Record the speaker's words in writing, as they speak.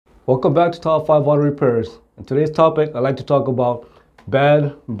Welcome back to Top 5 Auto Repairs. In today's topic, I'd like to talk about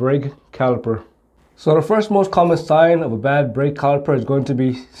bad brake caliper. So the first most common sign of a bad brake caliper is going to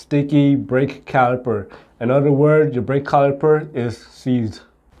be sticky brake caliper. In other words, your brake caliper is seized.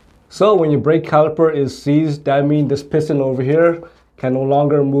 So when your brake caliper is seized, that means this piston over here can no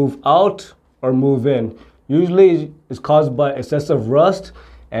longer move out or move in. Usually it's caused by excessive rust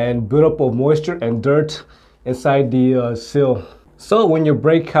and buildup of moisture and dirt inside the seal. So when your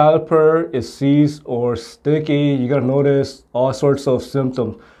brake caliper is seized or sticky, you're gonna notice all sorts of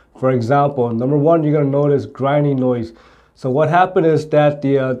symptoms. For example, number one, you're gonna notice grinding noise. So what happened is that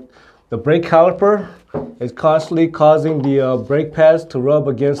the brake caliper is constantly causing the brake pads to rub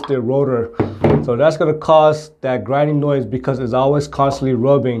against the rotor. So that's gonna cause that grinding noise because it's always constantly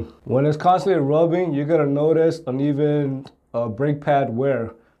rubbing. When it's constantly rubbing, you're gonna notice uneven brake pad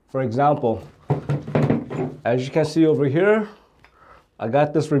wear. For example, as you can see over here, I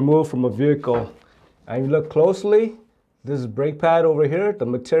got this removed from a vehicle, and you look closely, this brake pad over here, the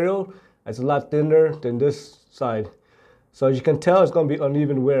material is a lot thinner than this side. So as you can tell, it's going to be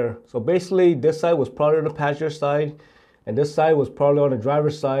uneven wear. So basically, this side was probably on the passenger side, and this side was probably on the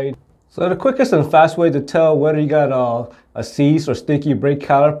driver's side. So the quickest and fast way to tell whether you got a seized or sticky brake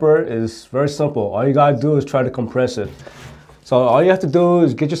caliper is very simple. All you got to do is try to compress it. So all you have to do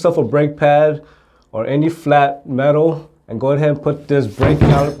is get yourself a brake pad or any flat metal, and go ahead and put this brake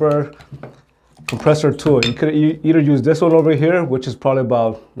caliper compressor to it. You could either use this one over here, which is probably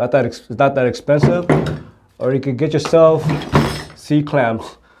about not that expensive, or you could get yourself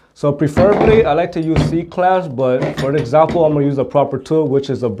C-clamps. So preferably, I like to use C-clamps, but for example, I'm gonna use a proper tool, which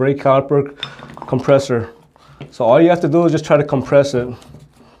is a brake caliper compressor. So all you have to do is just try to compress it.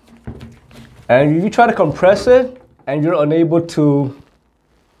 And if you try to compress it and you're unable to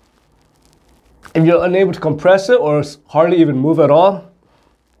compress it or hardly even move at all,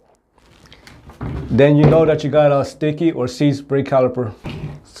 then you know that you got a sticky or seized brake caliper.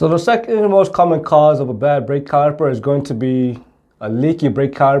 So the second most common cause of a bad brake caliper is going to be a leaky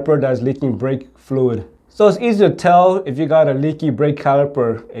brake caliper that's leaking brake fluid. So it's easy to tell if you got a leaky brake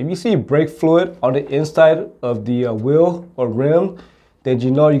caliper. If you see brake fluid on the inside of the wheel or rim, then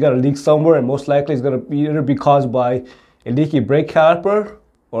you know you got a leak somewhere, and most likely it's going to either be caused by a leaky brake caliper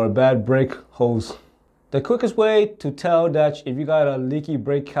or a bad brake hose. The quickest way to tell that if you got a leaky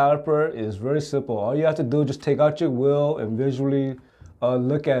brake caliper is very simple. All you have to do is just take out your wheel and visually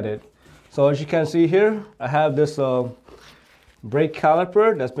look at it. So as you can see here, I have this brake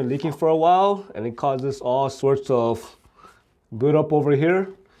caliper that's been leaking for a while, and it causes all sorts of buildup over here.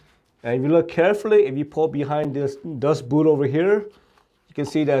 And if you look carefully, if you pull behind this dust boot over here, you can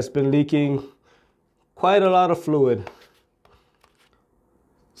see that it's been leaking quite a lot of fluid.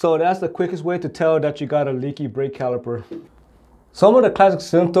 So that's the quickest way to tell that you got a leaky brake caliper. Some of the classic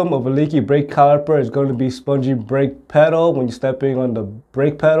symptoms of a leaky brake caliper is going to be spongy brake pedal when you're stepping on the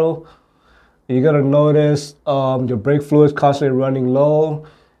brake pedal. You're going to notice your brake fluid is constantly running low,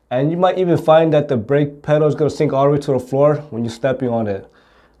 and you might even find that the brake pedal is going to sink all the way to the floor when you're stepping on it.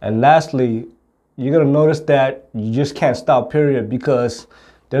 And lastly, you're going to notice that you just can't stop, period, because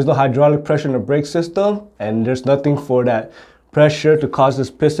there's no hydraulic pressure in the brake system, and there's nothing for that pressure to cause this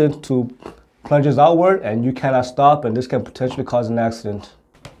piston to plunges outward, and you cannot stop, and this can potentially cause an accident.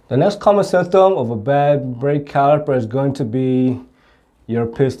 The next common symptom of a bad brake caliper is going to be your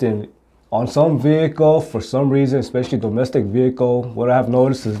piston. On some vehicle, for some reason, especially domestic vehicle, what I have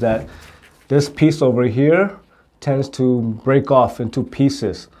noticed is that this piece over here tends to break off into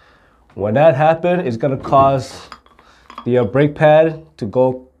pieces. When that happens, it's going to cause the brake pad to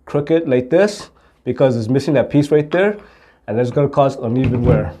go crooked like this because it's missing that piece right there, and it's going to cause uneven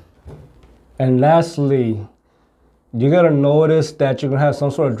wear. And lastly, you're going to notice that you're going to have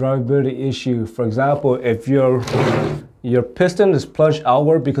some sort of drivability issue. For example, if your piston is plunged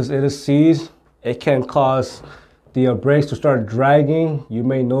outward because it is seized, it can cause the brakes to start dragging. You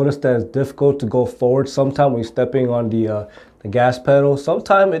may notice that it's difficult to go forward sometime when you're stepping on the gas pedal.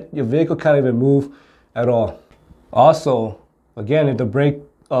 Sometimes your vehicle can't even move at all. Also, again, if the brake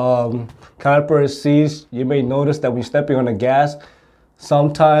caliper is seized, you may notice that when you're stepping on the gas,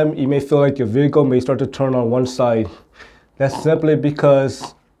 sometimes you may feel like your vehicle may start to turn on one side. That's simply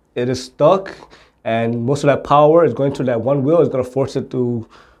because it is stuck, and most of that power is going to that one wheel. It's going to force it to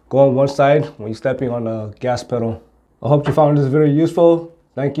go on one side when you're stepping on the gas pedal. I hope you found this video useful.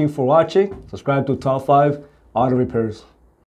 Thank you for watching. Subscribe to Top 5 Auto Repairs.